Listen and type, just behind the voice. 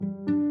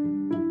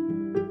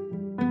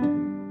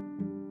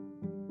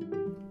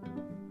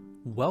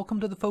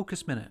Welcome to the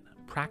Focus Minute,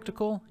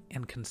 practical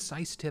and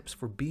concise tips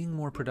for being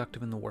more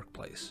productive in the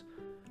workplace.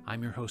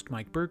 I'm your host,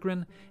 Mike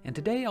Berggren, and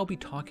today I'll be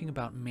talking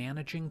about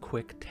managing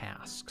quick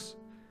tasks.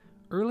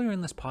 Earlier in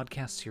this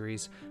podcast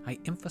series, I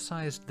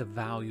emphasized the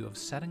value of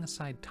setting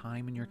aside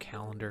time in your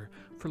calendar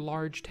for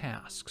large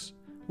tasks,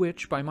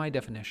 which, by my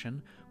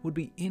definition, would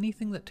be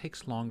anything that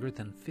takes longer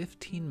than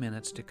 15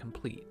 minutes to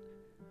complete.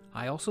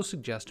 I also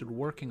suggested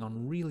working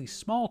on really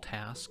small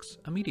tasks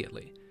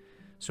immediately.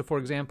 So for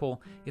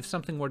example, if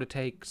something were to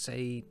take,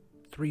 say,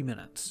 3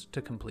 minutes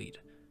to complete,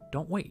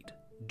 don't wait.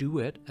 Do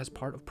it as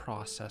part of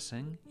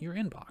processing your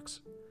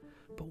inbox.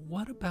 But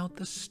what about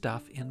the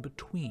stuff in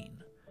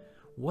between?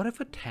 What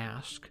if a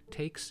task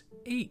takes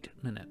 8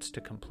 minutes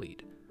to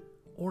complete,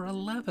 or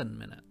 11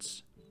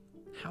 minutes?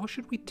 How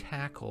should we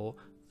tackle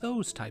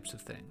those types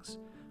of things?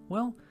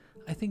 Well,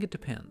 I think it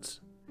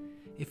depends.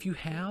 If you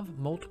have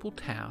multiple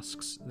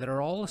tasks that are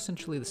all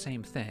essentially the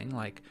same thing,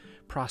 like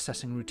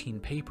processing routine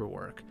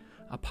paperwork,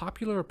 a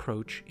popular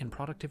approach in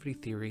productivity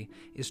theory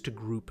is to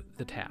group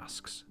the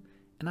tasks.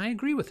 And I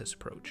agree with this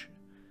approach.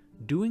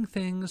 Doing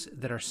things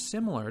that are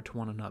similar to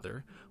one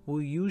another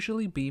will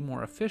usually be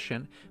more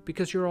efficient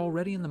because you're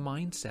already in the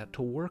mindset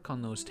to work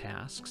on those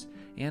tasks,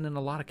 and in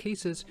a lot of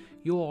cases,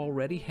 you'll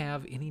already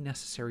have any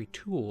necessary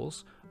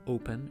tools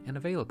open and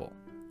available.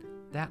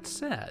 That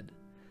said,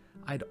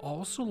 I'd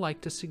also like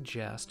to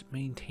suggest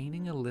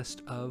maintaining a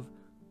list of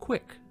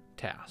quick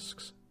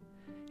tasks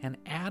and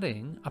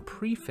adding a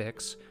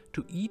prefix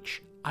to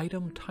each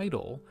item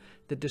title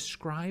that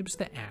describes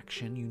the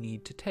action you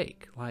need to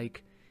take,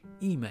 like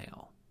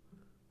email,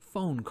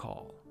 phone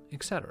call,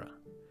 etc.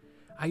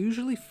 I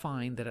usually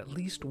find that at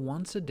least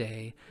once a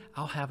day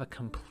I'll have a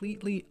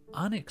completely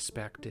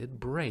unexpected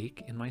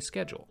break in my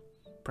schedule.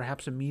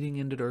 Perhaps a meeting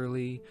ended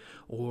early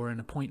or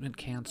an appointment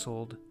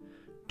canceled.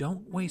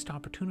 Don't waste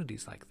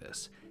opportunities like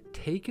this.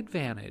 Take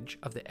advantage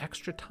of the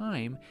extra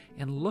time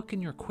and look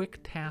in your quick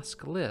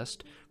task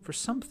list for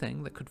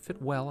something that could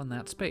fit well in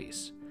that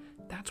space.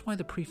 That's why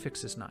the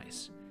prefix is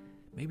nice.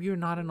 Maybe you're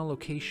not in a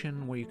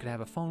location where you could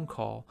have a phone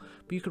call,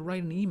 but you could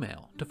write an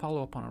email to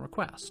follow up on a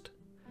request.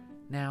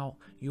 Now,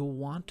 you'll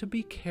want to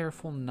be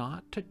careful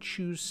not to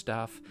choose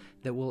stuff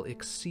that will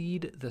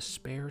exceed the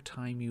spare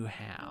time you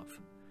have.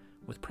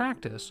 With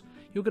practice,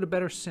 you'll get a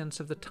better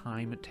sense of the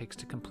time it takes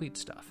to complete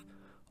stuff.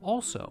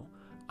 Also,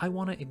 I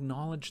want to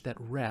acknowledge that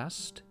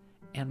rest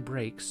and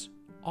breaks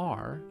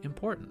are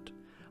important.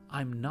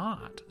 I'm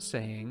not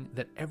saying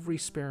that every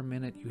spare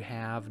minute you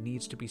have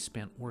needs to be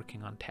spent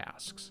working on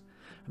tasks.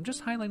 I'm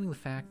just highlighting the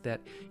fact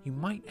that you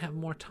might have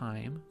more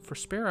time for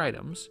spare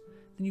items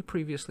than you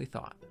previously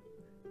thought.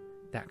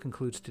 That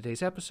concludes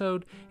today's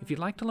episode. If you'd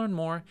like to learn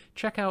more,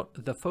 check out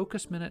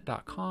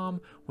thefocusminute.com,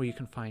 where you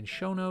can find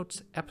show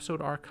notes,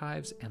 episode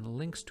archives, and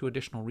links to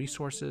additional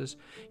resources.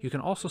 You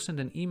can also send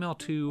an email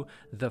to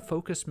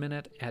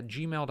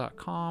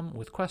thefocusminute@gmail.com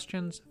with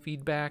questions,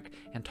 feedback,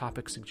 and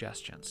topic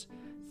suggestions.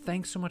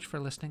 Thanks so much for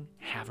listening.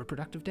 Have a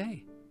productive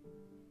day.